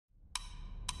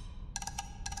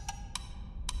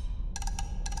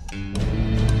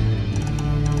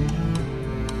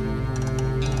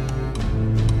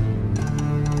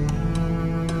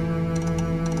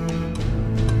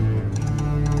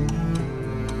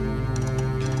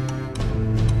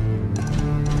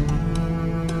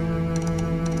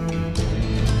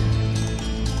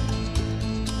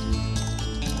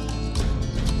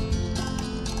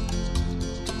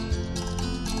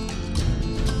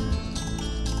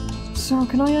So,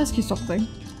 can I ask you something?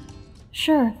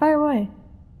 Sure, fire away.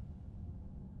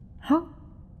 How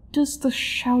does the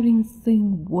shouting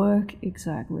thing work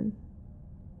exactly?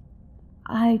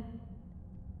 I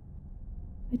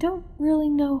don't really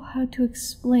know how to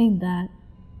explain that.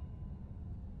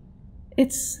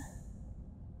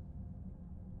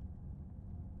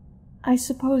 I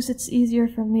suppose it's easier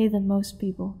for me than most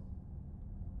people.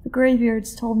 The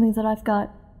graveyards told me that I've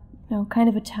got, kind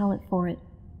of a talent for it.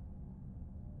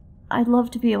 I'd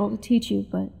love to be able to teach you,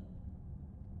 but...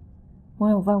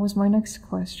 Well, that was my next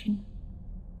question.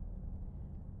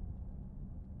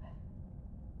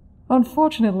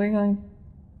 Unfortunately, I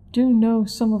do know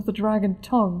some of the dragon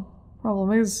tongue.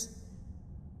 Problem is,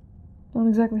 don't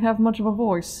exactly have much of a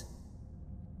voice.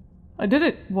 I did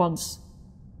it once.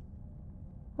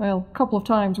 Well, a couple of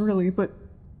times really, but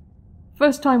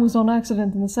first time was on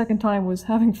accident and the second time was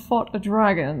having fought a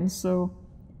dragon, so...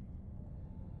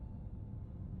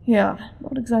 Yeah,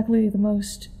 not exactly the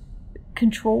most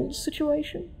controlled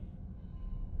situation.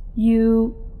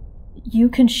 You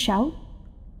can shout?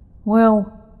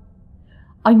 Well,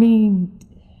 I mean,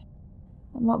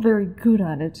 I'm not very good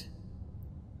at it.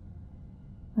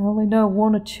 I only know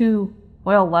one or two...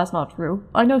 Well, that's not true.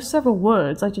 I know several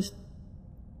words, I just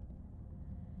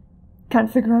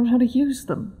can't figure out how to use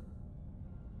them.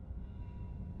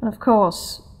 And of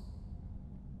course,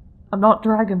 I'm not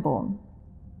Dragonborn.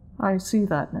 I see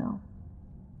that now.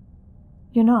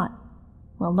 You're not?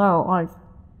 Well, no,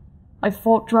 I've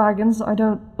fought dragons. I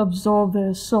don't absorb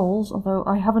their souls, although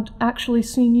I haven't actually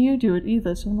seen you do it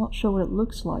either, so I'm not sure what it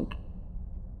looks like.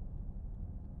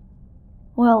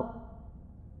 Well,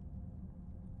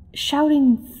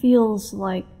 shouting feels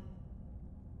like...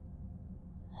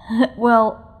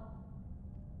 well,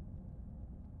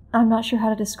 I'm not sure how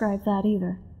to describe that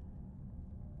either.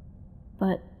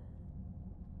 But...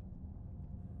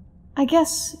 I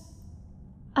guess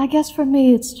for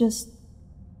me it's just...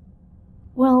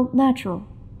 well, natural.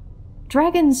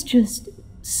 Dragons just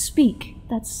speak.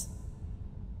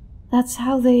 That's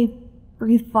how they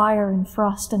breathe fire and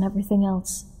frost and everything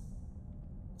else.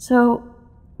 So,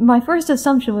 my first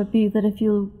assumption would be that if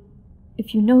you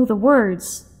know the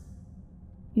words,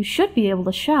 you should be able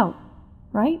to shout,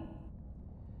 right?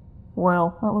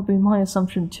 Well, that would be my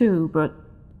assumption too, but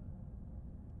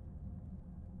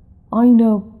I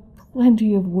know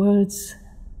plenty of words.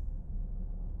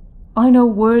 I know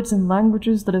words and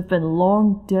languages that have been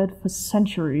long dead for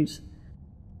centuries.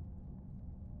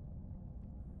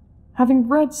 Having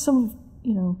read some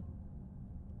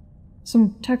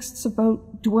texts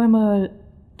about Dwemer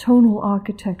tonal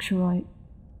architecture,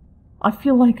 I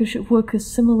feel like it should work a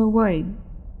similar way.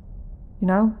 You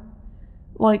know?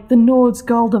 Like the Nords'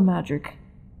 Galda magic.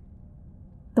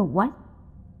 The what?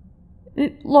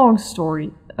 Long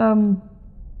story.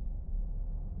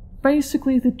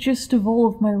 Basically the gist of all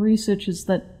of my research is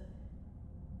that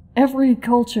every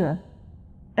culture,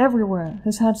 everywhere,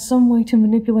 has had some way to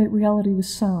manipulate reality with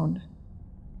sound.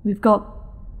 We've got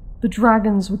the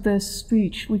dragons with their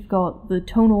speech, we've got the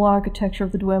tonal architecture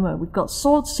of the Dwemer, we've got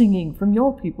sword singing from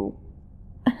your people.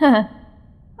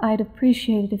 I'd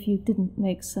appreciate it if you didn't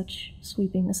make such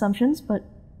sweeping assumptions, but...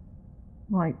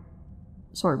 Right.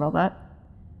 Sorry about that.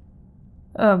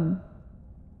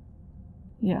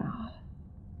 Yeah.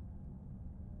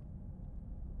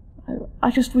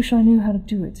 I just wish I knew how to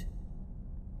do it.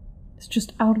 It's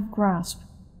just out of grasp.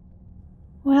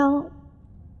 Well,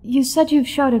 you said you've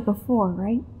shouted before,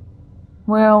 right?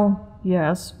 Well,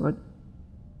 yes, but...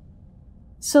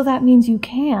 So that means you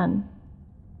can.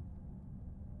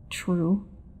 True.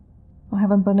 I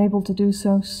haven't been able to do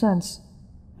so since.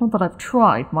 Not that I've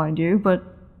tried, mind you, but...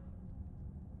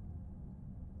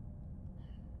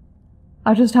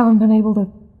 I just haven't been able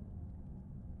to...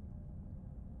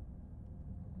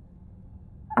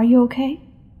 Are you okay?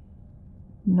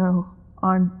 No,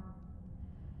 I'm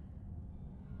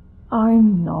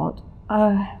not.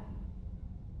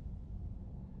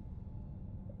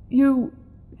 You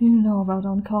know about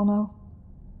Uncano?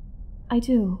 I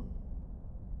do.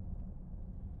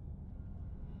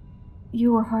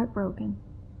 You were heartbroken.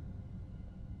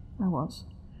 I was.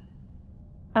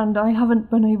 And I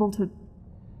haven't been able to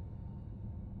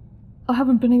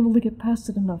get past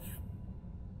it enough.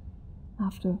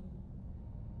 After...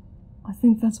 I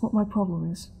think that's what my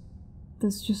problem is.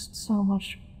 There's just so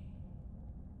much...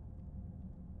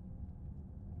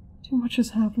 Too much has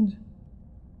happened.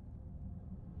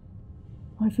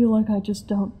 I feel like I just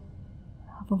don't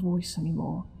have a voice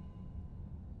anymore.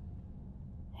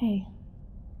 Hey,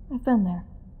 I've been there.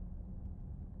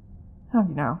 Have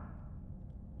you now?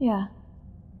 Yeah.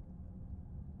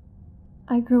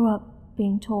 I grew up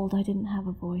being told I didn't have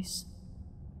a voice.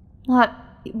 Not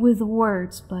with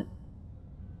words, but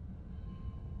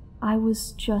I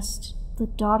was just the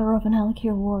daughter of an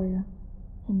Alakir warrior,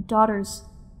 and daughters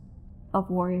of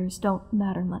warriors don't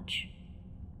matter much.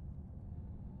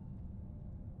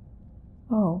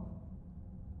 Oh.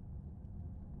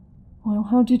 Well,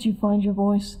 how did you find your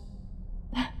voice?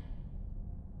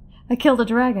 I killed a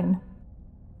dragon.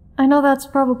 I know that's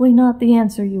probably not the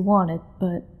answer you wanted,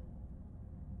 but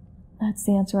that's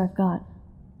the answer I've got.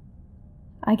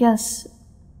 I guess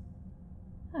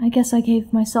I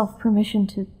gave myself permission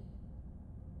to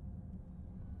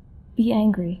be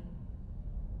angry.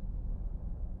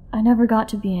 I never got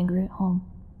to be angry at home.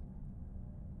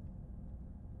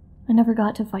 I never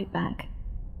got to fight back.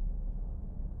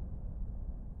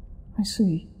 I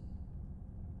see.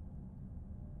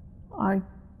 I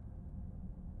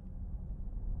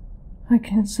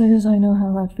can't say as I know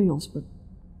how that feels, but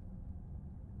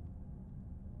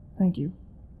thank you.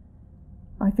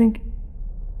 I think...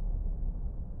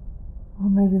 Well,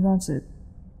 maybe that's it.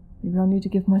 Maybe I need to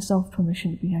give myself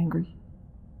permission to be angry.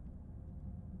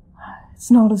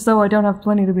 It's not as though I don't have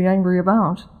plenty to be angry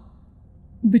about.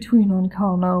 Between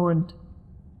Ancano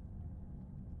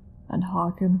and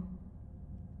Harkin.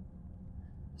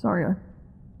 Sorry,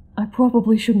 I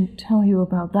probably shouldn't tell you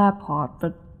about that part,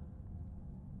 but...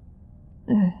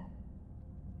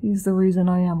 he's the reason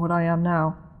I am what I am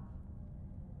now.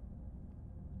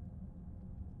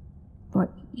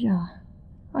 But, yeah,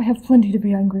 I have plenty to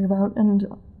be angry about, and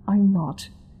I'm not.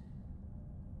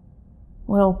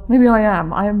 Well, maybe I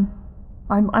am.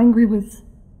 I'm angry with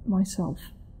myself.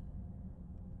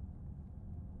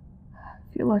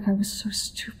 I feel like I was so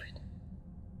stupid.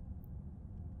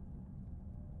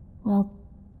 Well,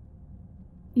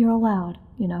 you're allowed,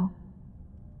 you know.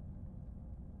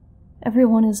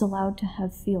 Everyone is allowed to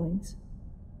have feelings.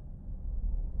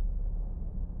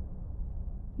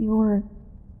 You were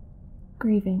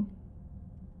grieving.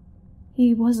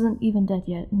 He wasn't even dead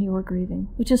yet, and you were grieving,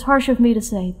 which is harsh of me to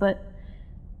say, but...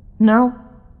 No.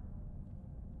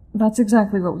 That's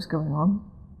exactly what was going on.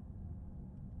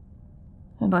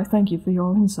 And I thank you for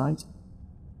your insight.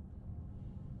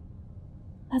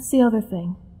 That's the other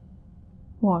thing.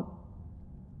 What?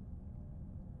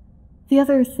 The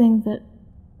other thing that,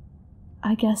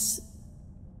 I guess,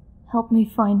 helped me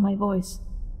find my voice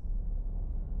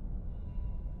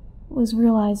was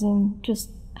realizing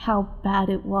just how bad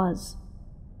it was.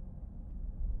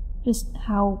 Just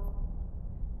how...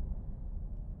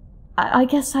 I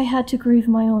guess I had to grieve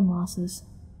my own losses.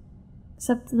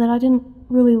 Except that I didn't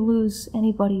really lose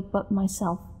anybody but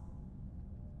myself.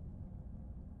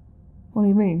 What do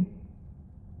you mean?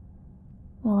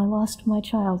 Well, I lost my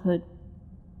childhood.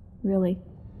 Really.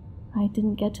 I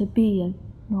didn't get to be a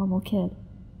normal kid.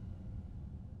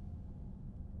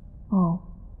 Oh.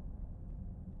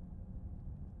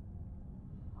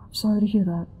 I'm sorry to hear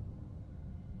that.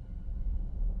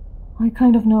 I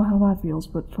kind of know how that feels,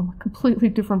 but from a completely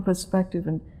different perspective,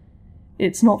 and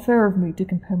it's not fair of me to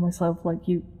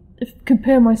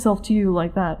compare myself to you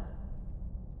like that.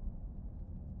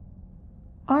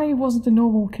 I wasn't a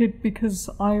normal kid because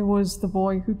I was the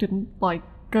boy who didn't like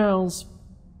girls.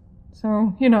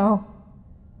 So, you know,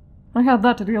 I had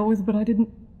that to deal with, but I didn't...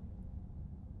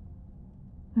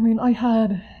 I mean, I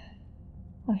had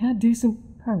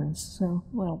decent parents, so,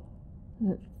 well,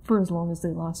 for as long as they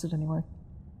lasted anyway.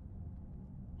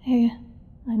 Hey,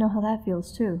 I know how that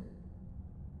feels too.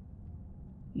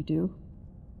 You do?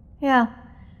 Yeah,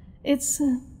 it's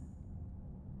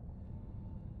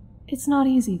not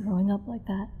easy growing up like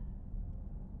that.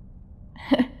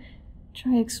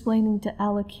 Try explaining to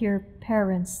Alakir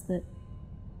parents that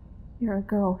you're a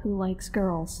girl who likes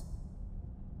girls.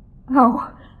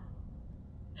 Oh.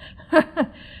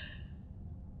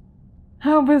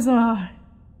 How bizarre.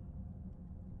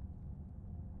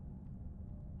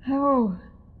 How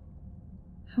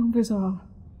bizarre.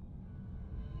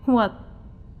 What?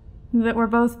 That we're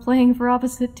both playing for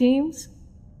opposite teams?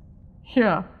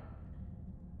 Yeah.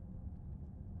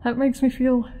 That makes me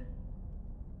feel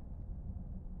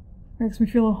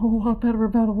a whole lot better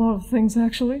about a lot of things,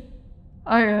 actually.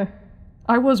 I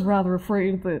was rather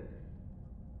afraid that,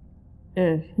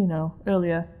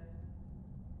 earlier.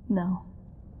 No.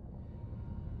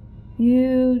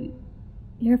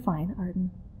 You're fine,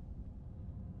 Arden.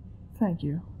 Thank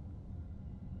you.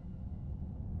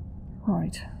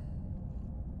 Right.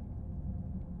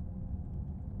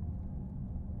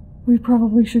 We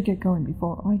probably should get going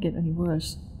before I get any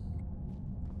worse.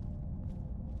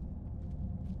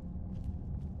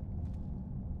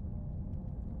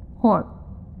 What?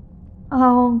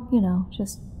 Oh,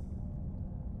 just...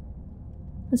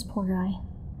 this poor guy.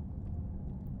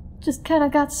 Just kinda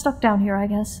got stuck down here, I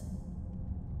guess.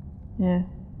 Yeah,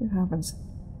 it happens.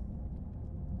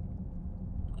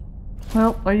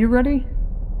 Well, are you ready?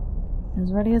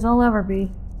 As ready as I'll ever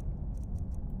be.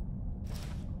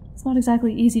 It's not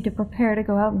exactly easy to prepare to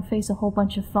go out and face a whole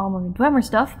bunch of Thalmor and Dwemer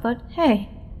stuff, but hey.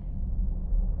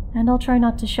 And I'll try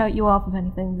not to shout you off of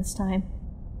anything this time.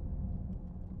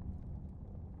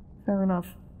 Fair enough.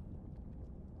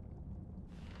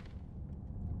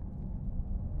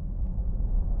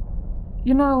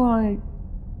 You know,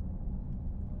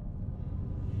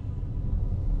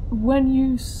 when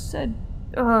you said,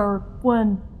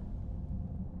 when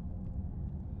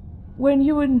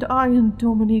you and I and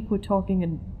Dominique were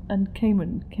talking and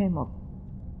Cayman came up.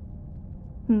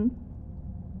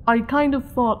 I kind of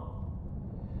thought...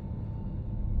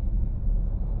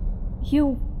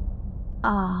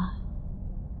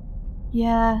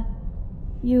 Yeah,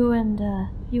 you and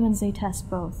Zaytest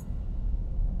both.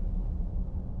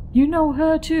 You know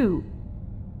her too?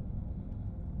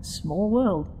 Small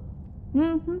world.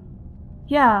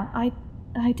 Yeah, I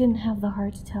didn't have the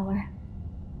heart to tell her.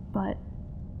 But,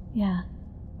 yeah.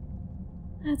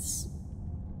 That's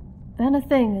been a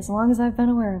thing as long as I've been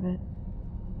aware of it.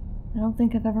 I don't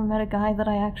think I've ever met a guy that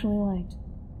I actually liked.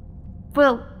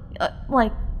 Well,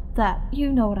 like that.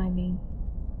 You know what I mean.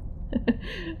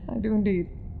 I do indeed.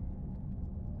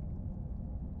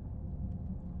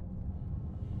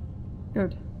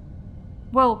 Good.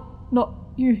 Well, not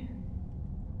you.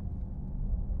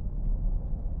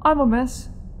 I'm a mess.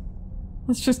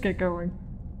 Let's just get going.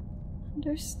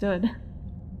 Understood.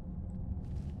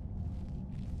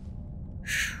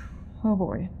 Oh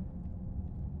boy.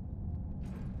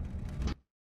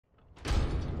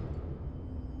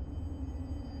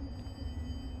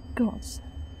 Gods.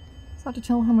 It's hard to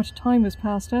tell how much time has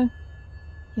passed, eh?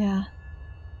 Yeah.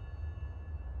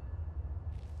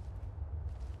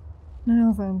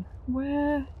 Now then,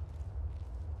 where do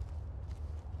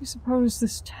you suppose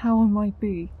this tower might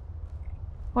be?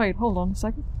 Wait, hold on a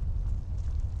second.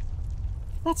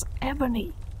 That's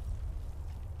ebony!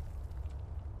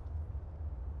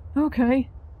 Okay,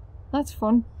 that's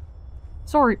fun.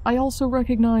 Sorry, I also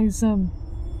recognize,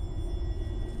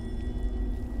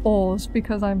 ores,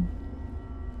 because I'm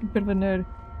a bit of a nerd.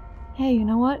 Hey, you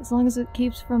know what? As long as it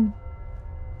keeps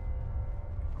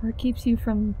you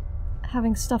from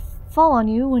having stuff fall on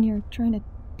you when you're trying to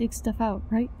dig stuff out,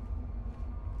 right?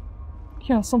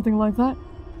 Yeah, something like that.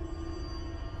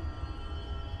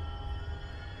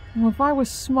 Well, if I was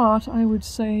smart, I would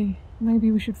say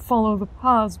maybe we should follow the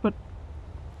paths, but...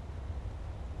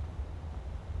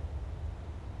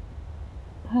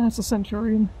 That's a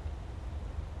centurion.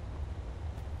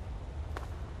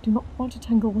 Do not want to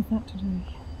tangle with that today.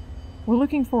 We're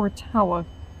looking for a tower.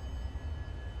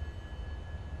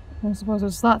 I suppose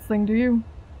it's that thing, do you?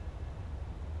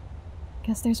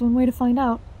 Guess there's one way to find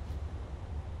out.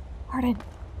 Arden.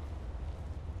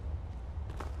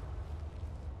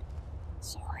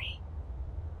 Sorry.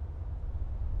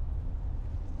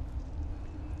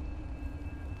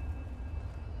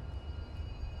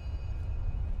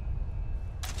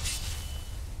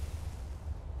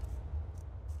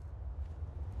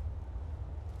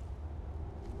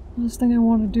 Last thing I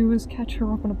want to do is catch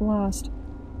her up in a blast.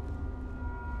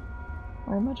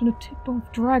 I imagine a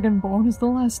tipped-off dragonborn is the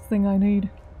last thing I need.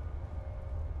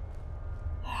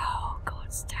 Oh, God,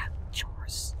 damn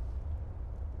chores.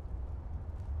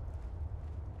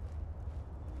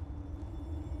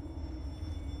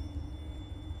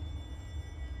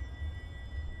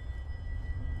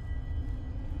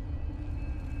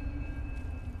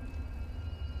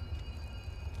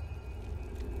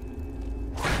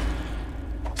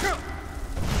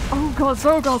 Oh gods,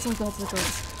 oh gods, oh gods, oh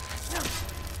gods.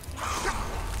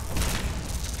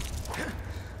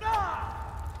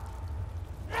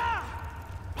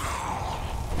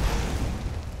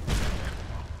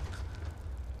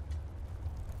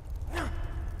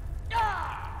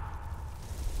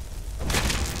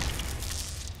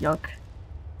 Yuck.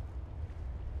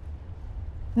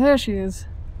 There she is.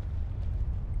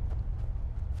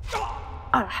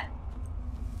 Ah.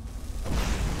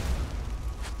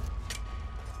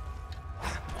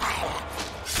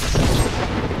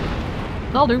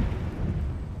 That'll do.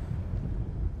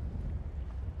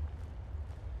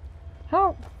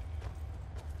 How?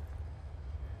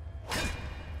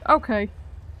 Okay.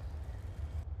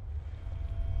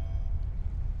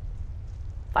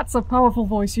 That's a powerful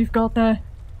voice you've got there.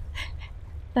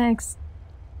 Thanks.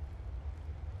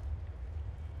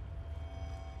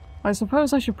 I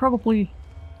suppose I should probably...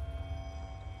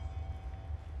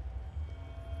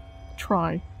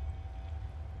 try.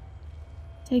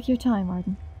 Take your time,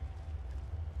 Arden.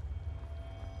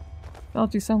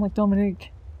 God, you sound like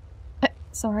Dominique.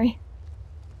 Sorry.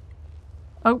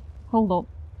 Oh, hold on.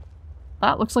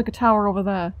 That looks like a tower over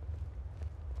there.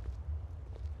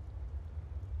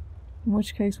 In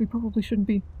which case, we probably shouldn't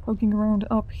be poking around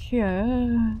up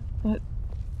here, but...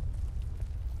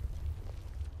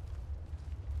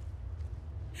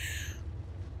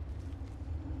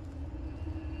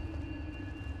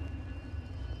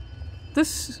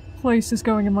 This place is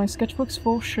going in my sketchbooks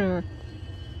for sure.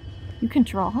 You can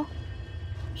draw?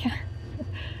 Yeah.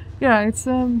 Yeah, it's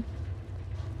not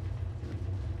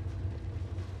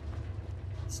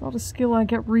a skill I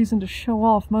get reason to show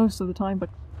off most of the time,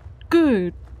 but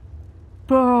good.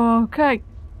 Okay.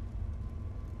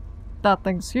 That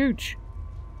thing's huge.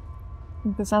 I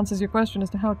think this answers your question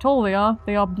as to how tall they are.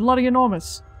 They are bloody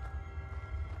enormous.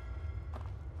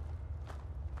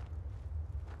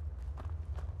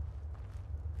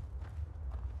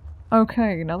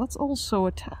 Okay, now that's also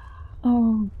a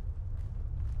oh.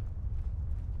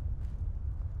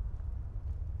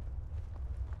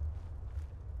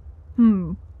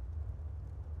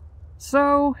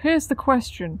 So, here's the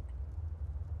question.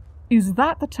 Is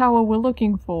that the tower we're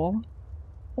looking for?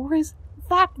 Or is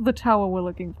that the tower we're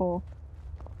looking for?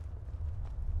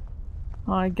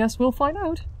 I guess we'll find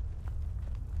out.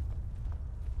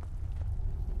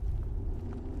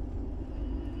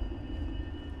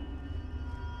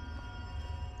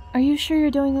 Are you sure you're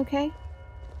doing okay?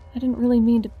 I didn't really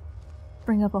mean to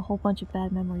bring up a whole bunch of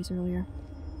bad memories earlier.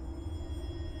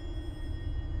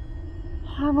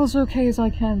 I'm as okay as I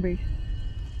can be.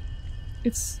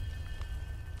 It's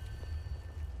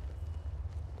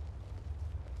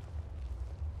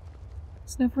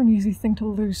never an easy thing to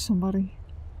lose somebody.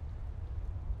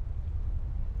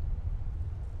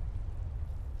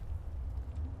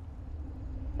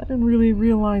 I didn't really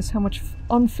realize how much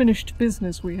unfinished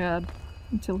business we had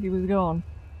until he was gone.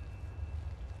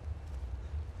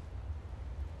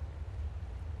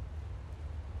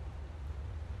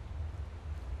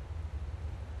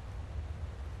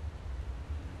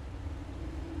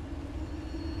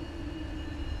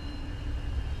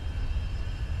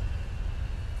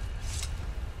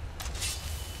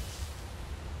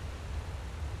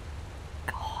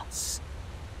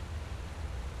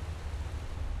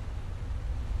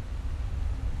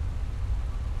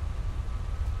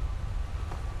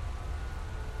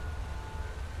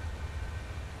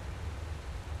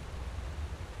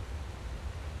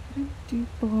 Deep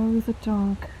below the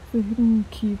dark, the hidden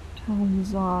keep telling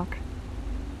Zark.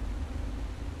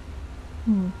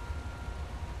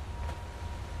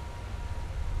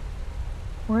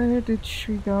 Where did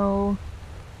she go?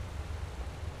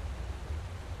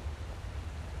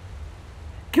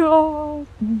 God!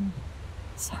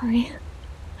 Sorry.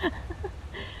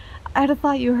 I'd have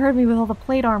thought you heard me with all the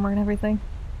plate armor and everything.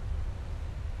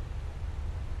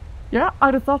 Yeah,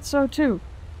 I'd have thought so too.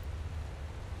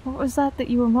 What was that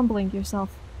you were mumbling to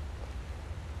yourself?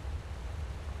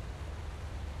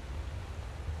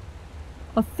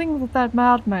 A thing that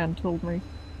madman told me.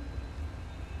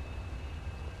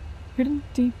 Hidden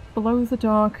deep below the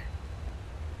dark.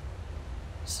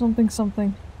 Something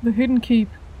something. The hidden keep.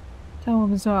 Tower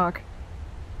Mazark.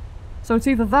 So it's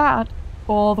either that,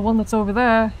 or the one that's over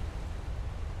there.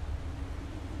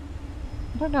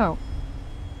 I don't know.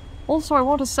 Also, I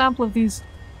want a sample of these...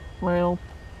 well...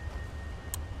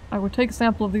 I would take a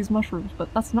sample of these mushrooms,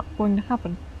 but that's not going to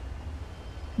happen.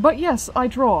 But yes, I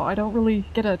draw. I don't really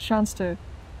get a chance to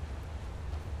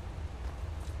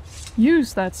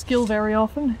use that skill very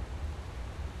often.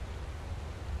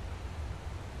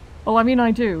 Well, I mean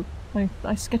I do.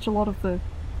 I sketch a lot of the...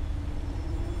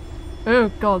 oh,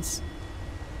 gods.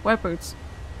 Wet boots.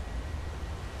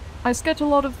 I sketch a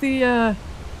lot of the,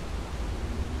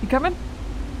 You coming?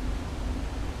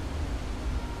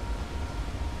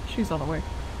 She's on her way.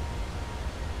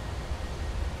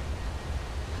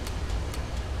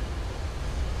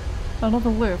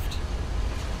 Another lift.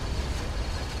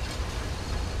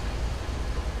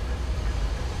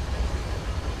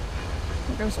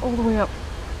 It goes all the way up.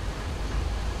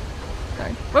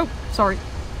 Okay. Oh, sorry.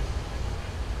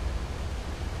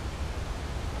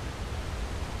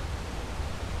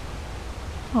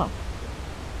 Huh.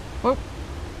 Whoa.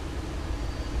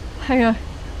 Hey,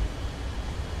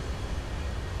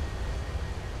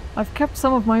 I've kept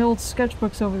some of my old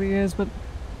sketchbooks over the years, but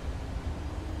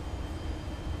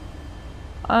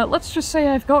let's just say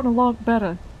I've gotten a lot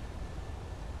better.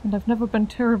 And I've never been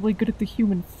terribly good at the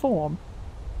human form.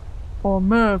 Or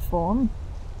mer form.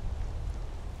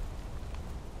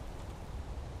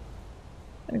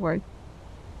 Anyway.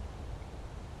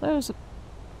 Those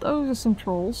are some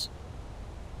trolls.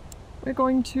 We're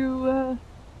going to,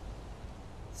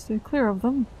 stay clear of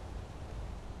them.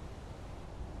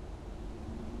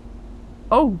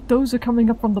 Oh, those are coming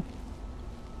up from the...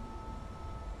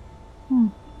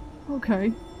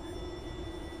 Okay.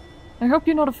 I hope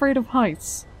you're not afraid of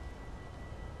heights.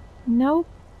 Nope.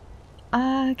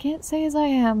 I can't say as I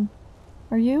am.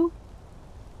 Are you?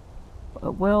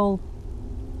 Well...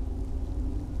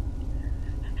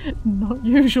 not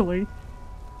usually.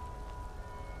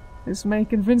 This may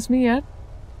convince me yet.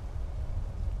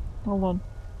 Hold on.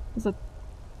 There's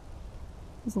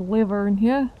a lever in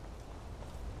here.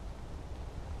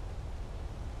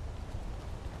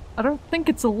 I don't think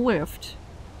it's a lift.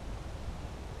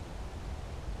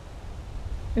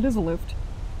 It is a lift.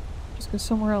 Just go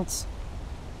somewhere else.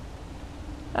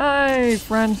 Hey,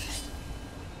 friend.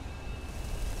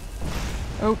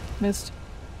 Oh, missed.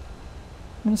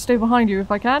 I'm gonna stay behind you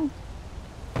if I can.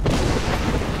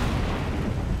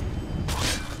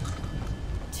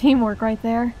 Teamwork right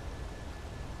there.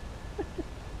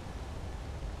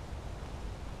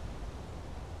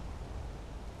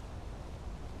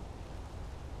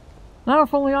 Now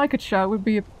if only I could shout, it would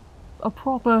be a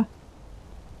proper...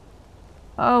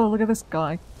 Oh, look at this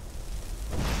guy.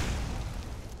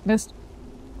 Missed.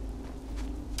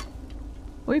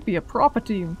 We'd be a proper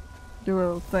team.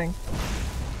 Duo thing.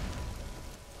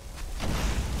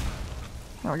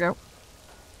 There we go.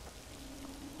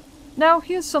 Now,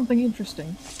 here's something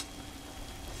interesting.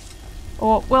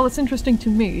 Or, well, it's interesting to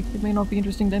me. It may not be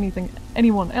interesting to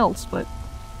anyone else, but...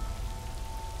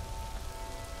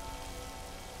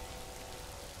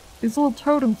 These little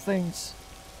totem things.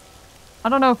 I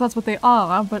don't know if that's what they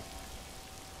are, but...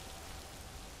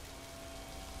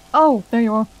 Oh, there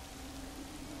you are.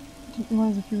 I didn't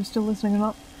realize if you were still listening or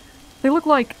not. They look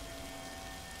like...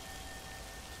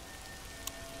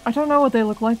 I don't know what they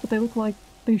look like, but they look like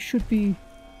they should be...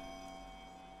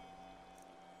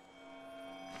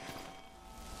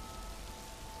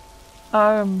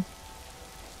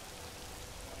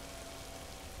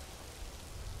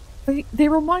 They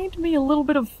remind me a little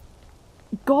bit of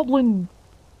goblin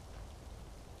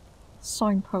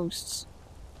signposts.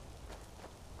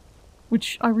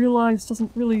 Which I realize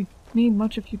doesn't really mean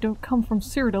much if you don't come from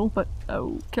Cyrodiil, but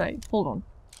okay, hold on.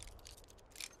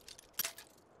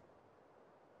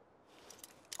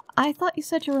 I thought you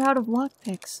said you were out of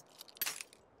lockpicks.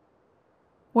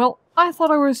 Well, I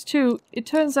thought I was too. It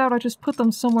turns out I just put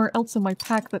them somewhere else in my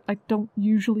pack that I don't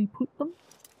usually put them.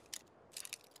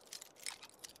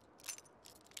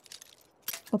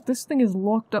 But this thing is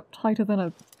locked up tighter than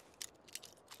a...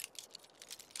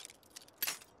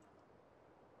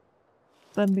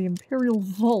 than the Imperial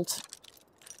Vault.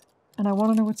 And I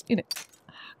want to know what's in it.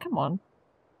 Come on.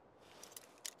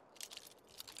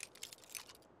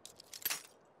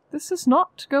 This is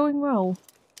not going well.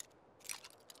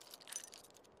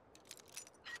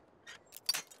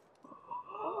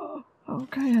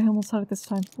 Okay, I almost had it this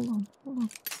time. Hold on, hold on.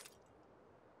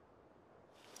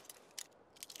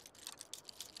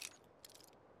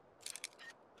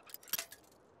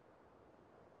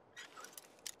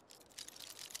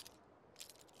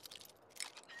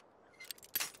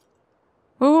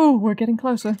 Oh, we're getting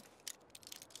closer.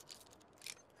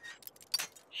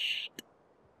 Shh.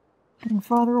 Getting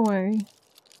farther away.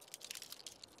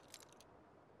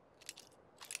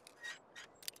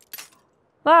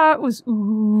 That was...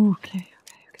 Ooh, okay.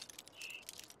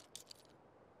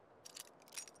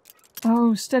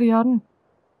 Oh, steady, Arden.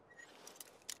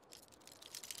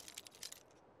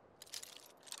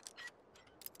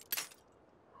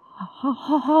 Ha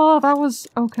ha ha, that was...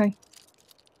 okay.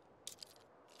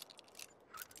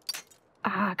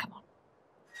 Ah, come on.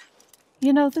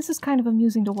 You know, this is kind of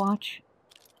amusing to watch.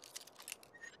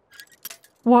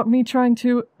 What, me trying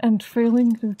to, and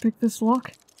failing to pick this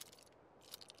lock?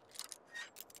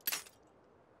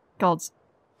 Gods.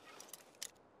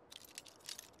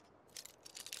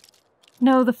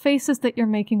 No, the faces that you're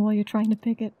making while you're trying to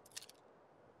pick it.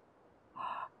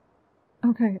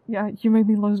 Okay, yeah, you made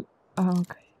me lose... Oh,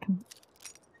 okay, come on.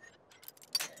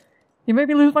 You made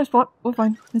me lose my spot. We're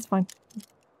fine. It's fine.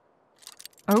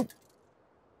 Oh.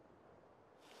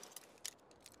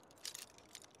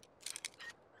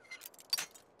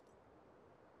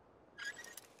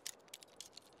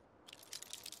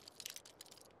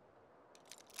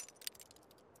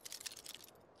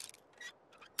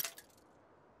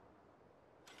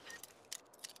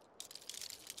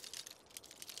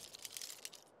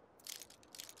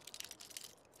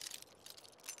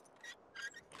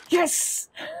 Yes!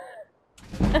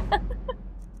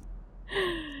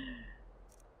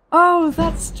 Oh,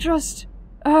 that's just...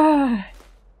 That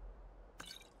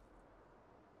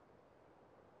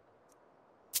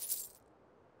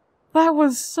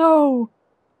was so...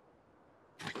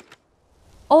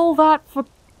 All that for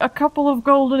a couple of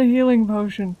gold and a healing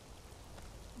potion.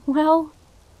 Well,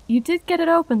 you did get it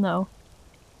open, though.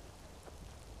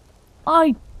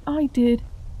 I did.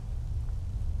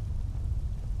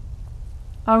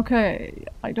 Okay,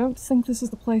 I don't think this is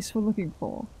the place we're looking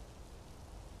for.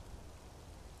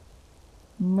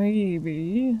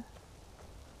 Maybe...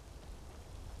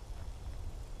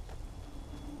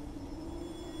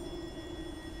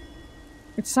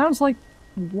 It sounds like...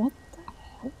 What the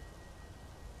hell?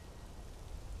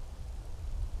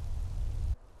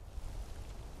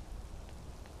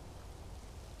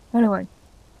 Anyway.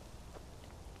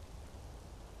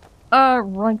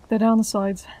 Right, they're down the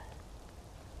sides.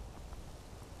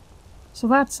 So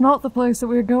that's not the place that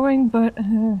we're going, but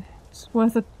it's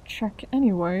worth a check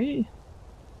anyway.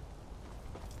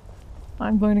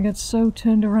 I'm going to get so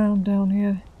turned around down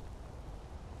here.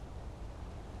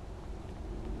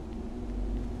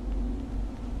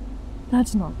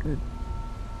 That's not good.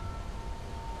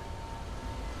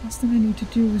 Last thing I need to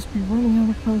do is be running out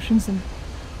of potions and...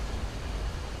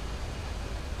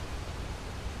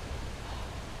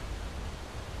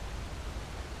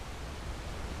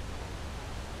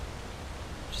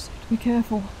 Just have to be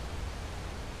careful.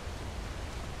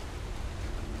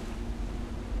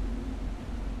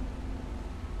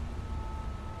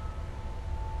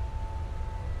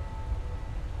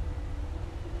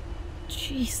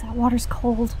 Jeez, that water's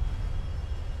cold.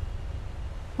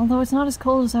 Although it's not as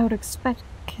cold as I would expect,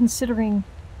 considering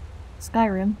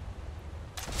Skyrim.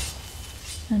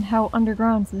 And how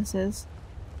underground this is.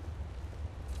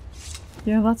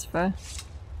 Yeah, that's fair.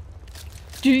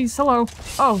 Jeez, hello!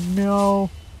 Oh no!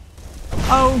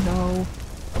 Oh no!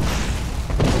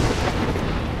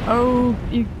 Oh,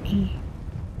 icky.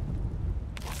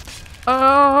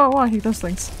 Oh, I hate those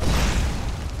things.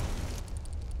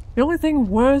 The only thing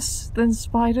worse than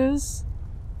spiders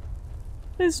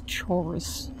is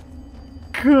Chorrol.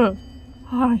 Gah!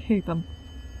 I hate them.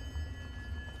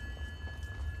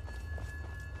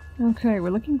 Okay,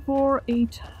 we're looking for a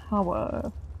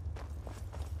tower.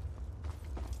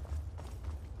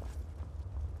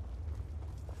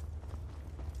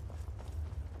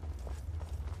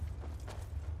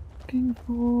 Looking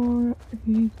for a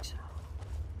tower.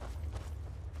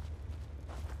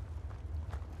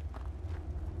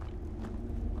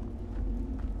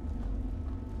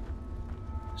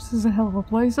 This is a hell of a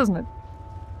place, isn't it?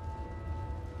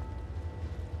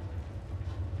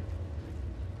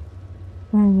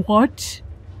 What?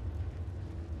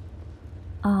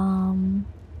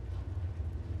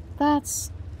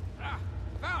 That's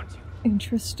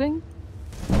interesting.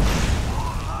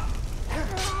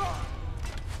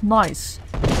 Nice.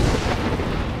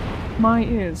 My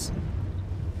ears.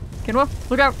 Kinua,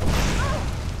 look out!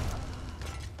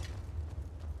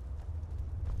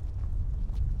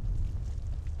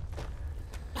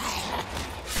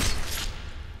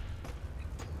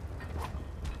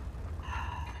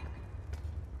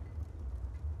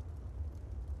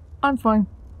 I'm fine.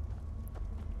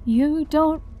 You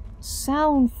don't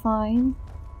sound fine.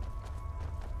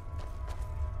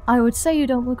 I would say you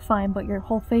don't look fine, but your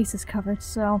whole face is covered,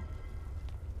 so...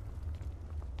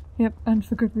 Yep, and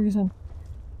for good reason.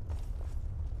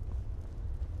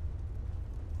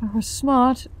 I was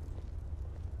smart.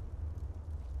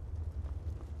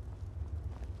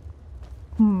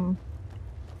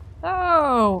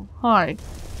 Oh, hi.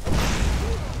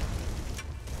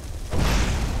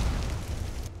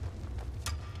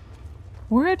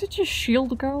 Where did your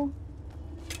shield go?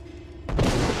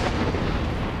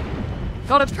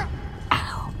 Got it!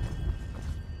 Ow!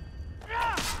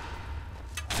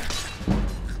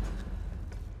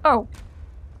 Oh!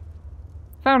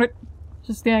 Found it.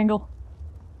 Just the angle.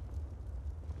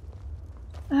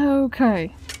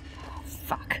 Okay.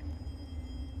 Fuck.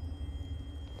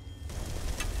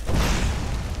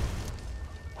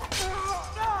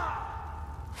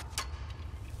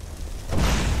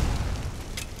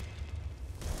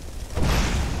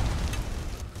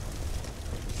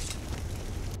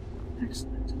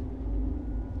 Excellent.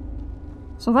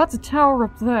 So that's a tower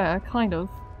up there, kind of.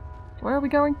 Where are we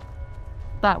going?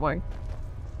 That way.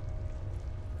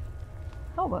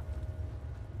 How the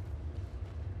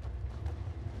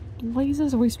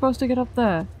blazes are we supposed to get up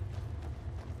there?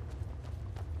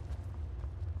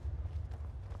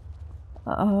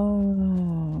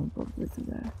 Probably through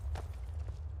there.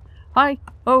 Hi!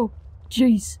 Oh,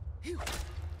 jeez.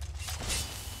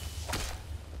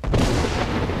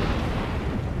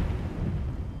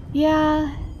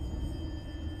 Yeah.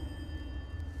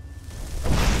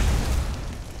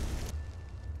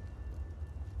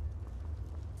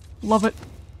 Love it.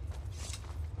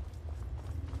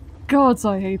 Gods,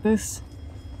 I hate this.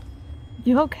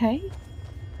 You okay?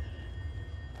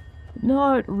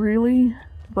 Not really,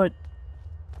 but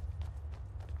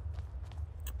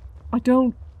I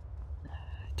don't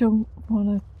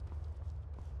wanna...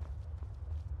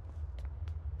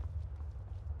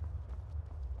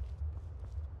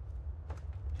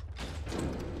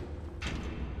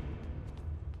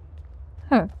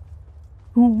 Huh.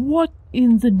 What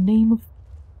in the name of...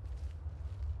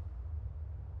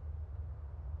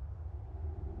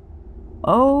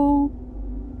 Oh...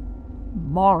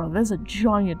 Mara, there's a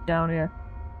giant down here.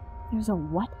 There's a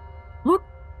what? Look!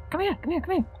 Come here, come here,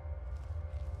 come here!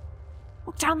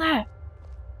 Look down there!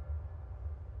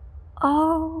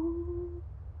 Oh...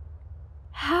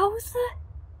 How the...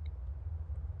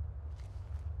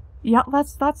 Yeah,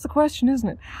 that's the question, isn't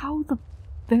it? How the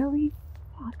very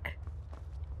fuck?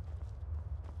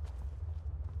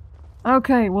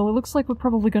 Okay, well it looks like we're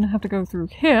probably gonna have to go through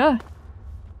here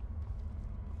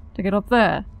to get up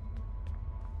there.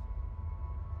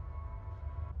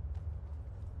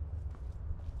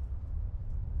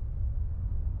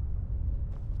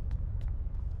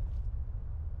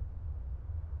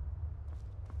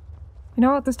 You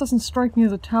know what? This doesn't strike me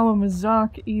as a Tower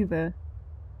Mazak either.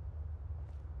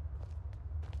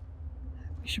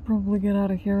 We should probably get out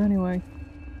of here anyway.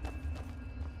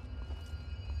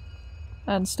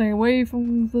 And stay away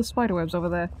from the spiderwebs over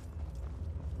there.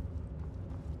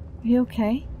 Are you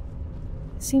okay?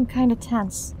 You seem kinda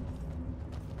tense.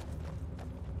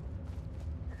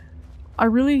 I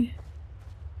really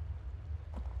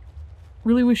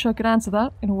wish I could answer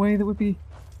that in a way that would be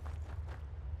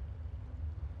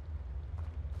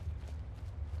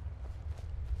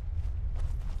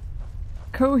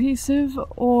cohesive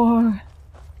or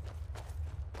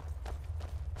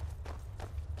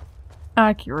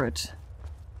accurate.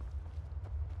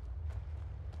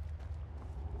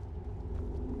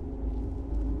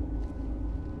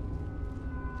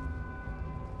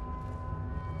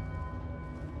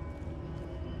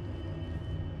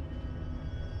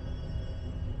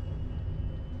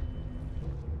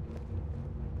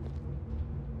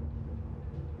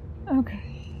 Okay.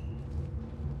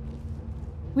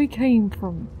 We came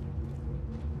from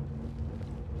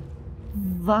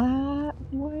that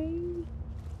way?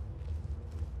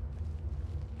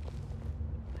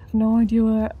 I have no idea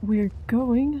where we're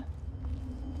going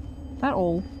at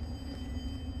all.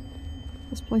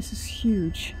 This place is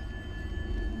huge.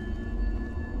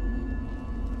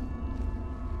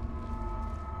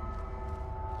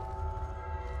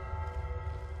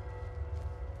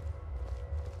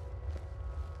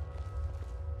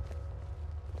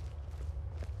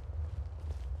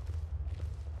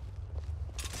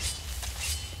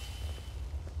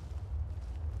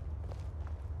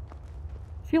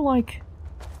 I feel like...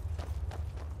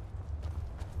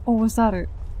 Oh, was that it?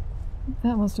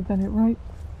 That must have been it, right?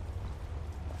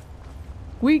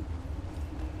 We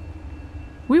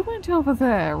went over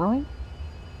there, right?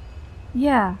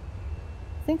 Yeah,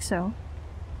 I think so.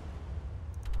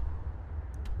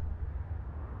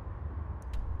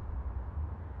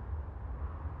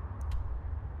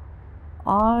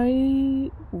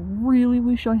 I really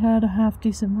wish I had a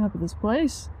half-decent map of this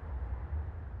place.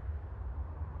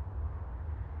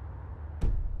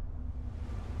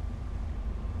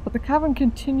 But the cavern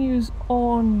continues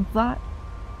on that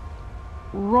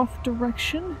rough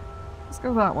direction. Let's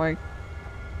go that way.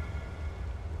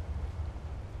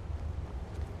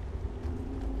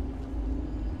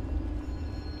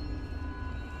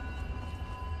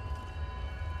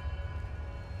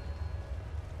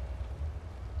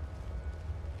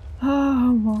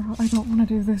 Oh, Mara, I don't want to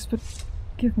do this, but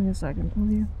give me a second,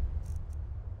 will you?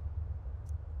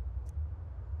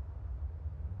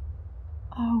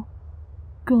 Oh,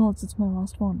 gods, it's my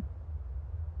last one.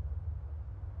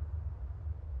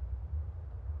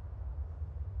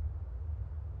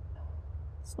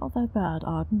 It's not that bad,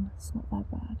 Arden. It's not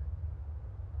that bad.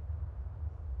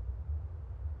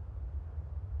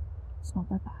 It's not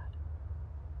that bad.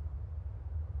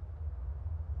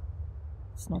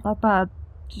 It's not that bad.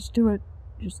 Just do it.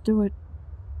 Just do it.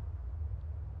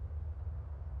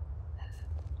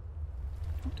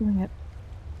 Not doing it.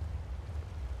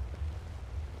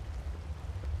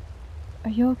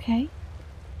 Are you okay?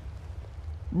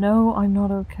 No, I'm not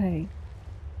okay.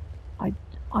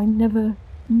 I never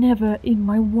in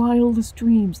my wildest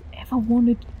dreams ever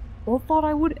wanted or thought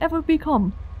I would ever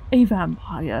become a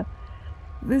vampire.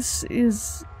 This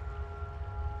is...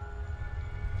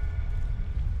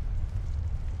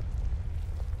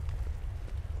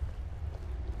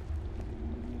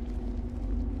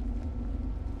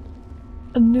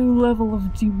 a new level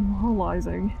of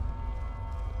demoralizing.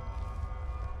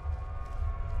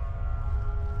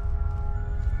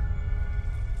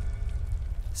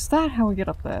 Is that how we get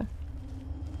up there?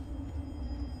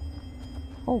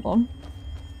 Hold on.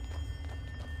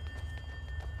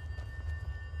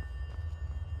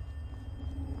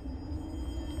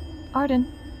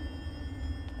 Arden.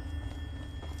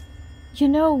 You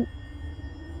know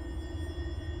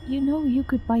you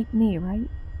could bite me, right?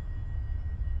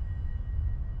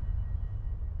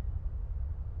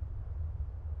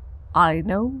 I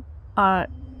know.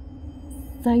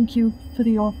 Thank you for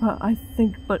the offer, I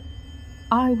think, but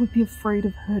I would be afraid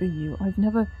of hurting you. I've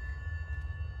never...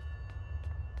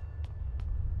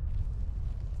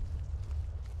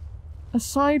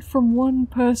 Aside from one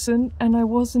person, and I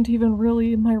wasn't even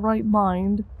really in my right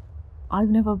mind, I've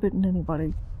never bitten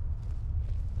anybody.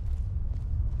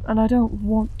 And I don't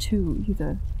want to,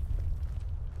 either.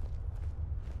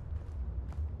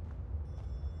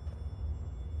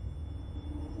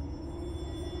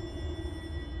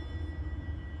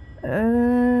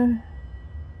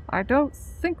 I don't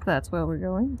think that's where we're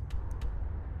going.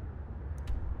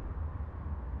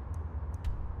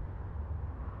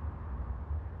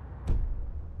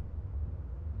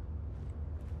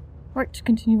 Right,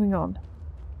 continuing on.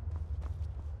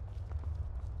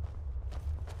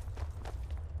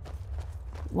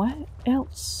 What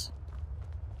else?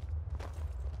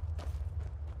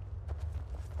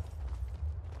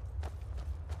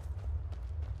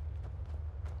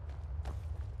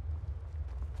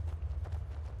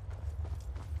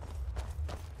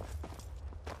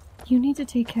 You need to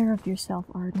take care of yourself,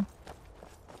 Arden.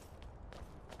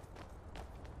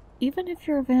 Even if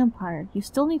you're a vampire, you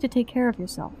still need to take care of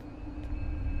yourself.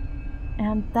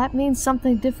 And that means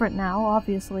something different now,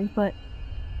 obviously, but...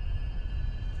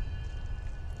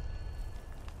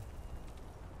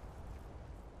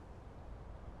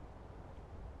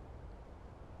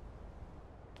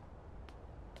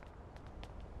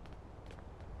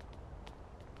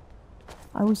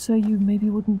 I would say you maybe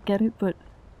wouldn't get it, but...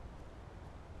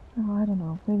 Oh, I don't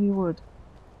know. Maybe you would.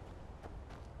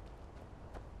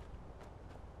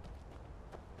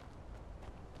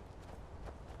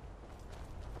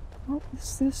 What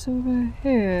is this over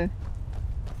here?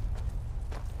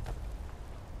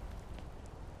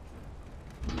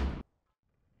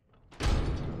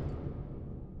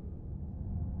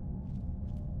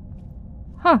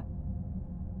 Huh.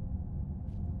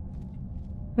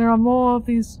 There are more of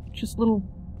these just little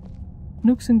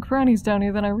nooks and crannies down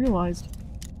here than I realized.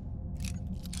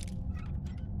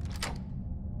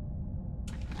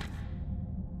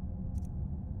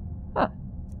 Huh.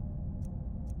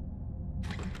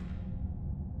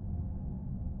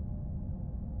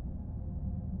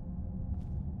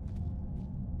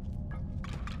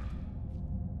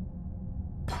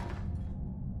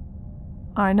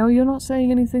 I know you're not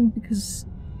saying anything because...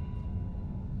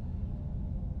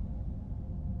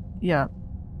 Yeah.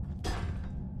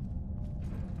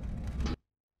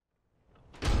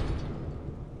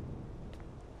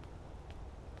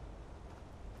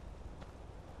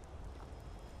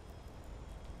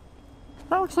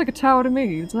 That looks like a tower to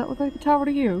me. Does that look like a tower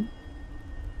to you?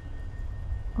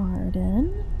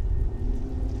 Arden?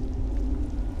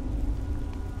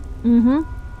 Mm-hmm.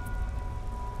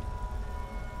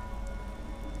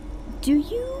 Do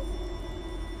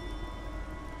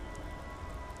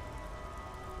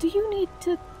you need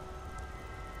to...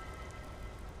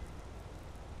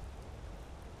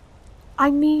 I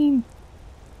mean...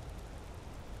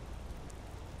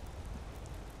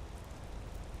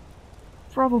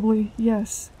 Probably,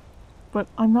 yes. But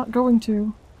I'm not going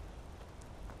to.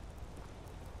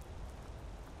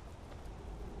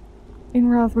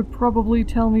 Ingrath would probably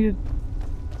tell me to...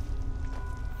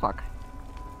 Fuck.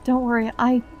 Don't worry,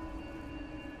 I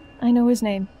know his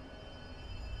name.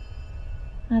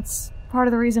 That's part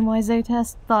of the reason why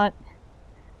Zaytest thought...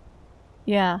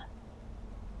 Yeah.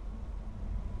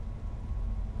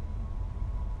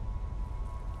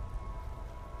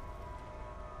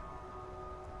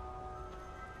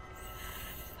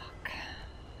 Fuck.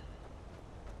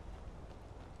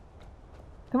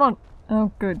 Come on.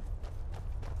 Oh, good.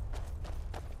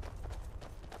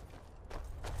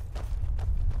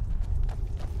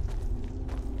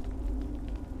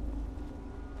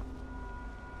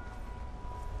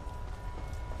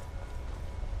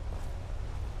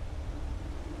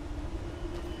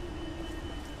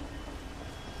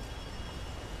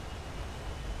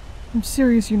 I'm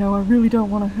serious, you know, I really don't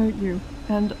want to hurt you.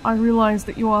 And I realize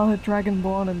that you are a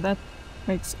dragonborn, and that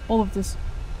makes all of this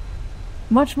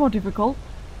much more difficult.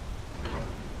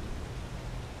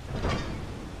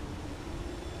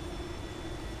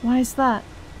 Why is that?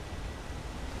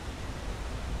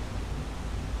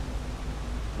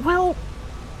 Well...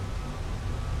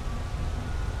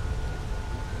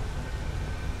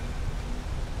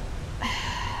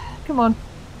 Come on.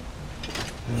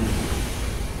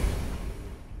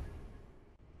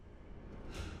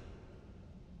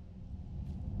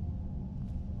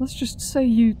 Let's just say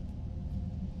you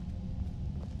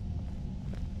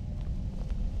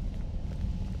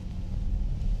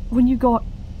when you got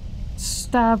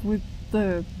stabbed with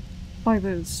by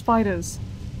the spiders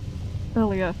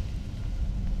earlier.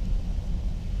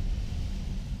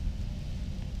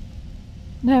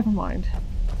 Never mind.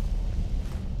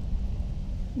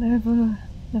 Never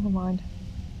mind.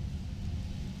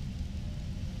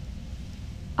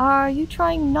 Are you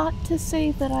trying not to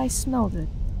say that I smelled it?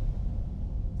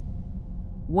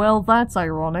 Well, that's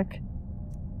ironic.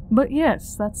 But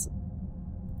yes, that's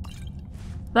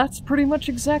pretty much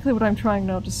exactly what I'm trying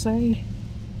not to say.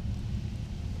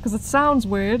 Because it sounds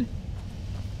weird.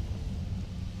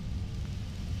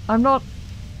 I'm not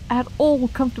at all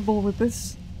comfortable with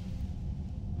this.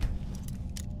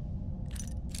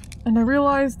 And I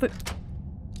realize that...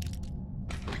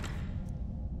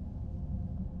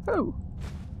 Oh.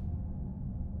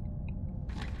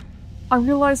 I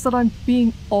realize that I'm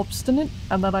being obstinate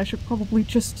and that I should probably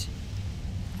just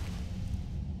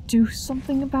do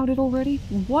something about it already.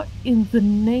 What in the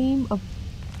name of...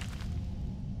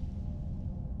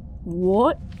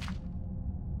 What?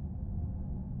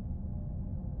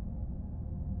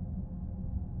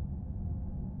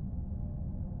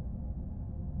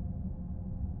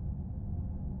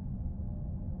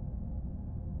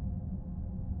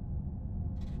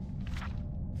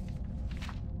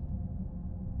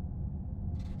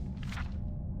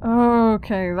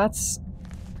 Okay, that's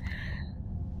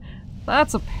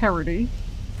a parody.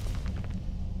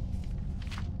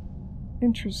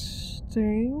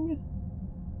 Interesting.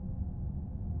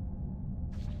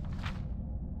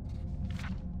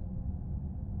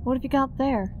 What have you got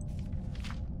there?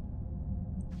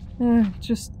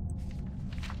 Just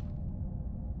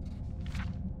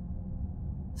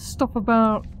stuff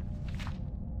about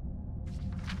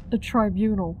a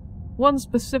tribunal. One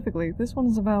specifically. This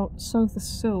one's about Sotha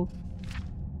Sil.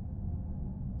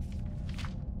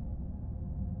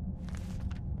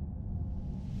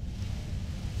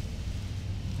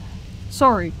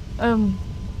 Sorry,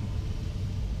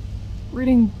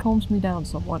 reading calms me down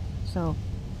somewhat, so...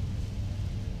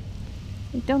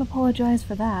 Don't apologize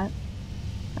for that.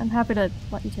 I'm happy to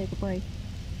let you take a break.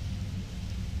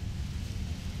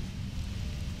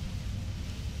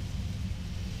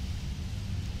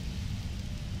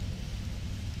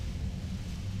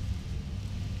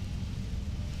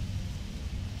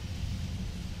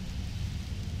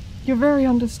 You're very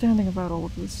understanding about all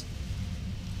of this.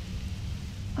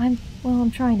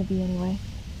 I'm trying to be anyway.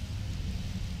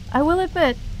 I will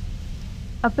admit,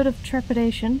 a bit of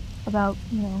trepidation about,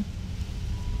 you know,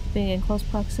 being in close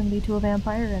proximity to a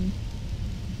vampire and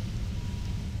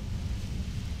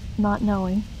not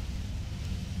knowing.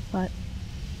 But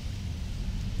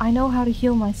I know how to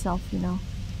heal myself, you know.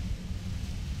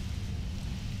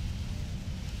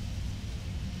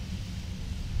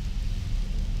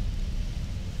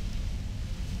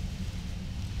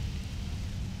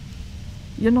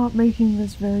 You're not making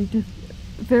this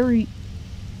very...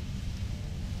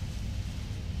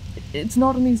 It's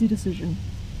not an easy decision.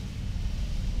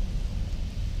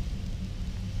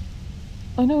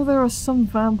 I know there are some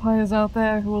vampires out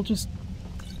there who will just...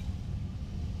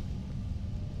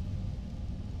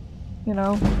 You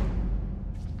know...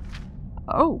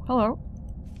 Oh, hello.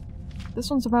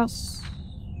 This one's about...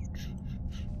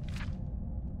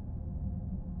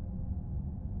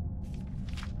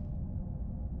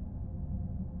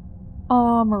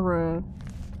 Armorer.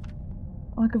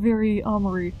 Like a very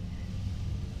armory.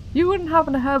 You wouldn't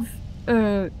happen to have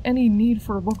any need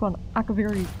for a book on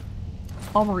Akaviri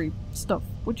armory stuff,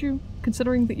 would you?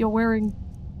 Considering that you're wearing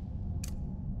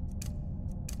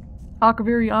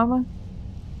Akaviri armor?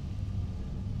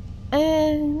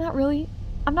 Not really.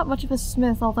 I'm not much of a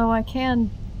smith, although I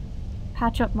can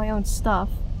patch up my own stuff.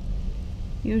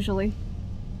 Usually.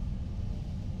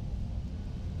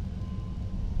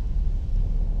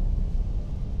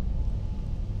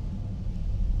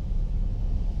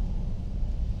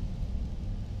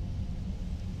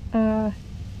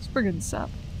 Brigand sap.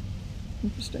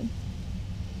 Interesting.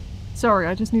 Sorry,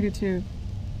 I just needed to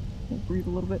breathe a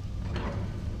little bit.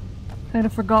 Kind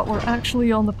of forgot we're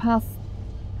actually on the path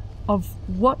of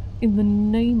what in the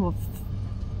name of...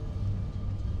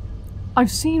 I've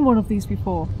seen one of these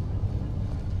before.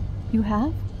 You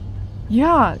have?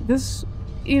 Yeah, this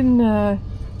in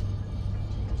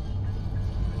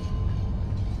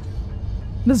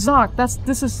Mazak.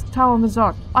 This is Tower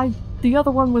Mazak. The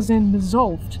other one was in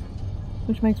Mizolft.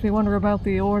 Which makes me wonder about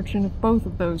the origin of both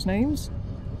of those names.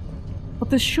 But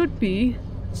this should be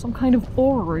some kind of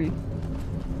orrery.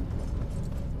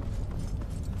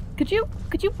 Could you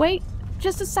wait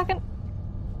just a second?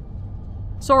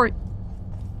 Sorry.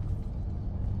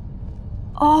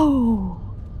 Oh.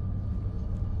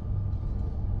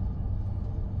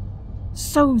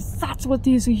 So that's what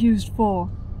these are used for.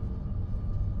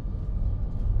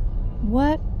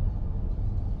 What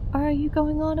are you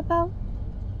going on about?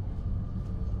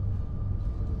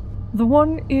 The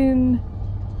one in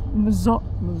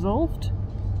Mzulft?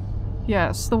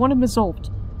 Yes, the one in Mzulft.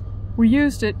 We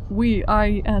used it,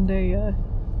 I and a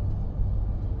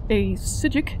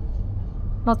Sijik?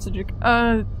 Not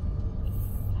Sijik,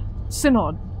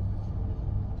 Synod.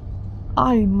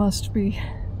 I must be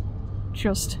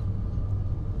just...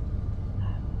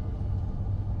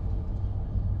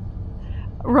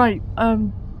 Right,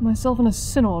 myself and a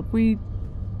Synod, we...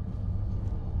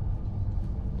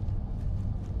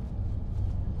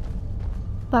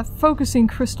 That focusing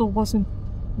crystal wasn't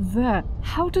there.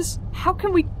 How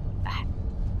can we...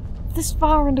 This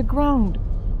far underground?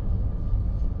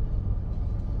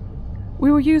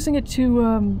 We were using it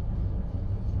to,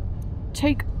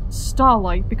 take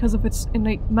starlight because of its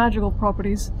innate magical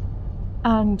properties,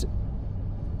 and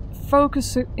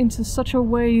focus it into such a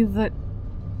way that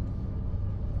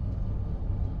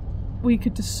we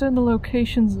could discern the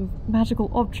locations of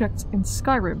magical objects in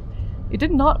Skyrim. It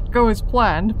did not go as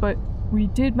planned, but we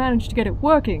did manage to get it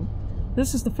working.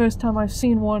 This is the first time I've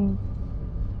seen one,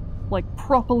 like,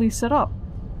 properly set up.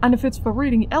 And if it's for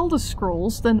reading Elder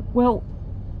Scrolls, then, well...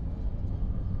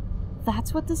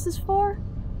 That's what this is for?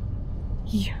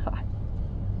 Yeah.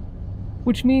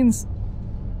 Which means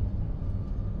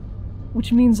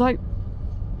I...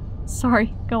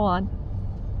 Sorry, go on.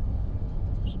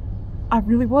 I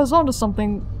really was onto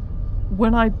something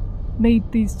when I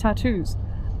made these tattoos.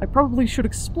 I probably should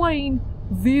explain,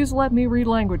 these let me read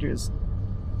languages.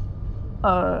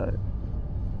 Dwemeris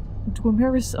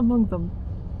among them.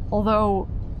 Although...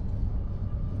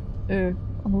 I'm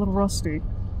a little rusty.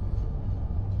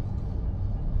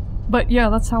 But yeah,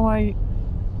 that's how I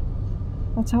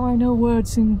know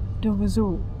words in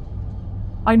Dovazul.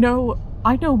 I know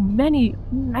many,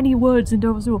 many words in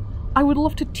Dovazul. I would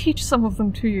love to teach some of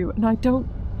them to you, and I don't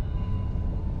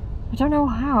know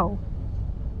how.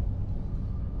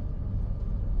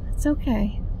 It's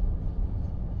okay.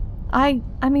 I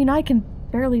mean, I can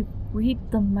barely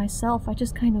read them myself. I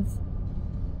just kind of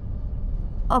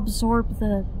absorb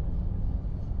the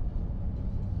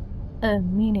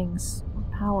meanings or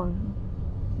power,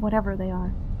 whatever they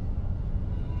are.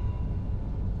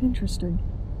 Interesting.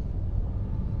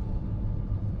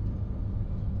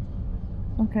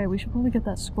 Okay, we should probably get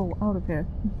that scroll out of here.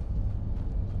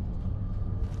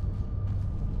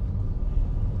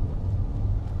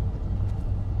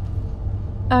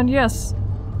 And yes,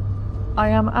 I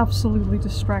am absolutely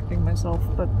distracting myself,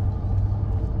 but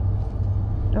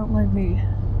don't mind me.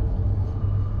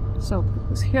 So, it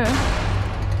was here.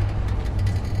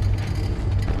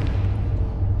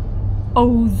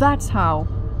 Oh, that's how.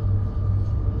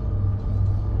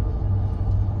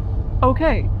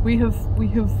 Okay, we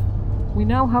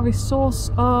now have a source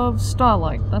of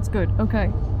starlight. That's good.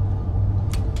 Okay.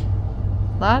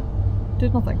 That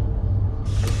did nothing.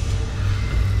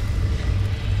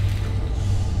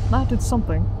 That did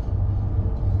something.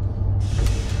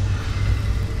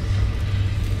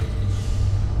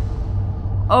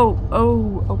 Oh,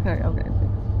 okay.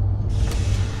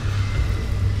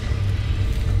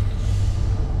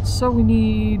 So we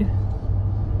need...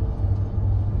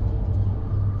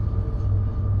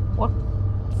 What?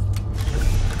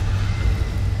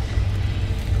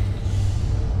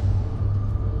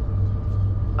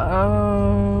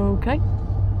 Okay.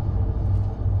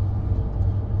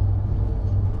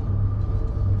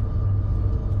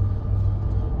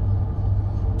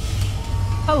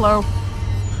 Hello.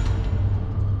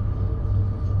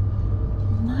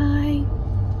 My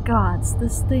gods,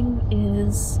 this thing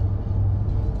is...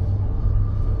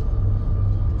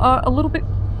 a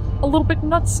little bit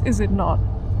nuts, is it not?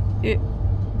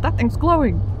 That thing's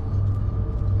glowing.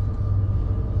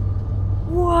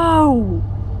 Whoa!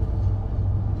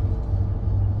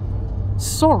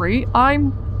 Sorry,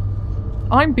 I'm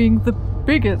being the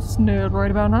biggest nerd right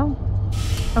about now.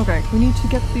 Okay, we need to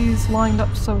get these lined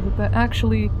up so that they're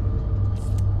actually...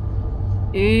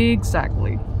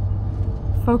 Exactly.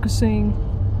 Focusing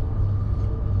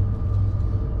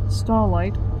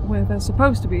starlight where they're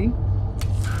supposed to be.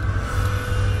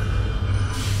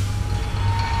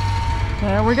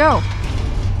 There we go.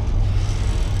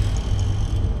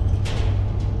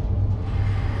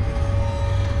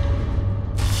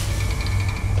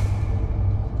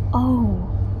 Oh.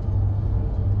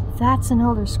 That's an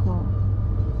Elder Scroll.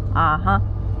 Uh-huh.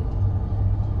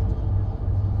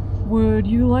 Would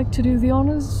you like to do the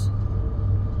honors?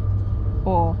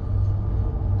 Or...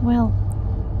 Well,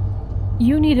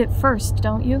 you need it first,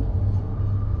 don't you?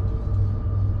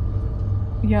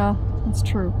 Yeah, that's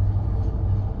true.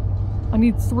 I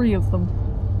need 3 of them.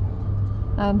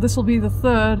 And this will be the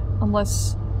 3rd,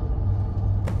 unless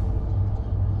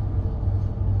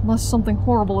something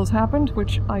horrible has happened,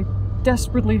 which I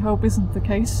desperately hope isn't the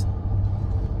case.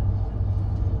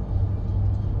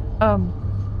 For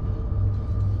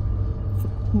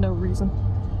no reason.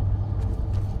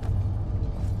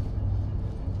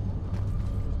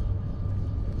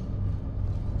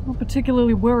 Not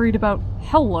particularly worried about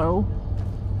hello.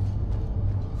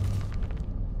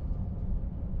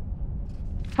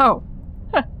 Oh.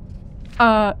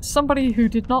 Somebody who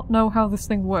did not know how this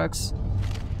thing works.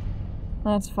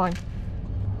 That's fine.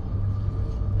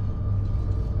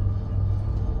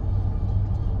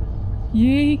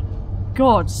 Ye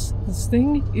gods, this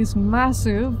thing is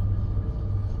massive.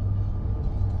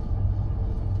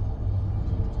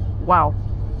 Wow.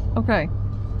 Okay.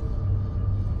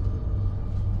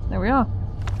 There we are.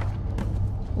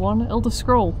 1 Elder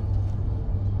Scroll.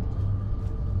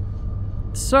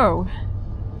 So...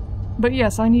 But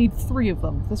yes, I need 3 of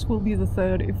them. This will be the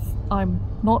 3rd if I'm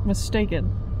not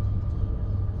mistaken.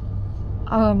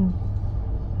 And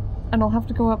I'll have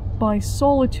to go up by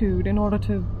Solitude in order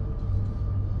to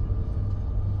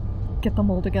get them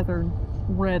all together and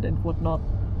read and whatnot.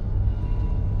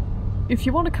 If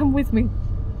you want to come with me,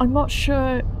 I'm not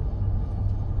sure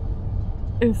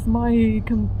if my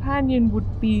companion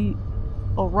would be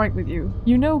alright with you.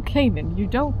 You know Cayman, you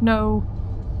don't know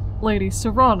Lady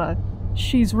Serana.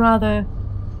 She's rather,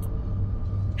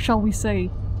 shall we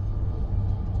say,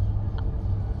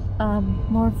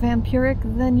 More vampiric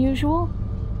than usual?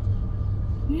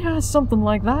 yeah, something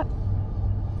like that.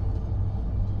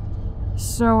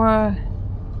 So,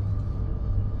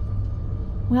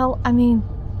 Well, I mean,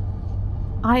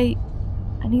 I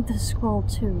need the scroll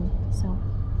too, so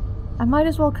I might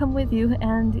as well come with you,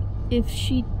 and if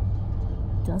she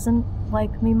doesn't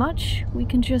like me much, we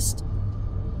can just...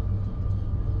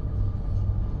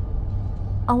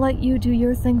 I'll let you do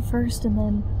your thing first, and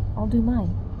then I'll do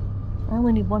mine. I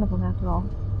only need 1 of them after all.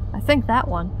 I think that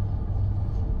one.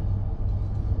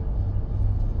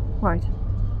 right.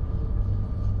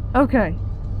 Okay.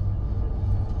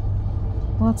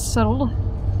 Well, that's settled.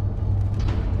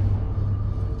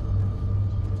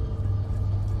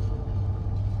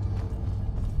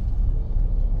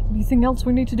 Anything else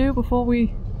we need to do before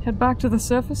we head back to the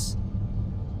surface?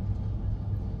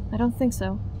 I don't think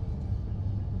so.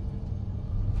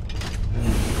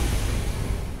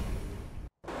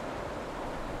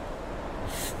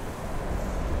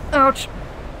 Ouch!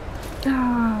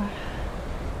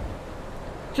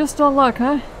 Just our luck,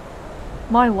 huh?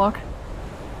 My luck.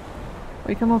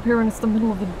 We come up here and it's the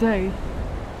middle of the day.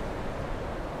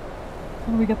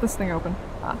 How do we get this thing open?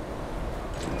 Ah.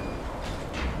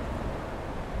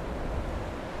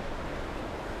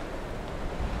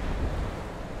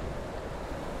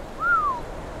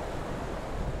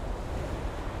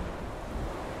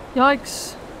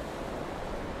 Yikes.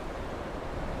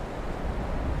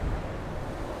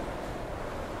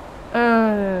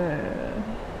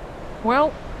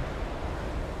 Well,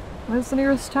 where's the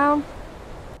nearest town?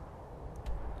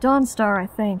 Dawnstar, I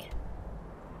think.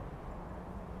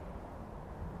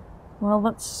 Well,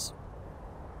 that's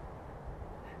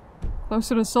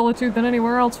closer to Solitude than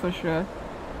anywhere else for sure.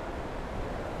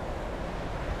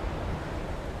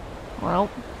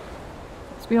 Well,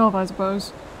 let's be off, I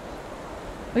suppose.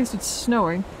 At least it's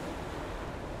snowing.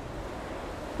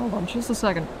 Hold on, just a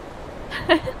second.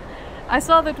 I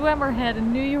saw the Dwemer head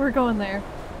and knew you were going there.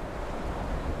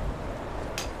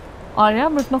 I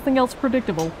am, if nothing else,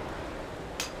 predictable.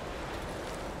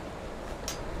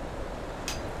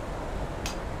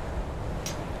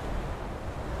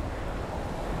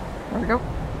 There we go.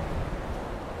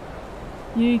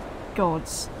 Ye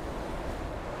gods.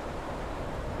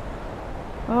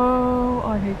 Oh,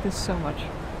 I hate this so much.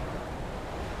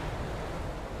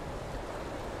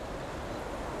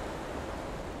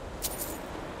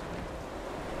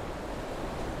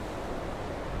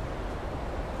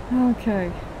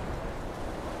 Okay.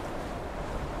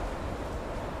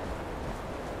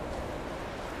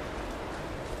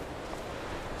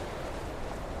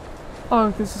 Oh,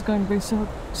 this is going to be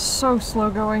so slow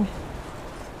going.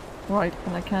 Right,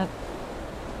 and I can't.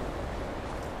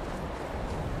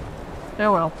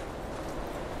 Oh well.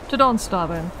 To Dawnstar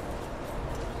then.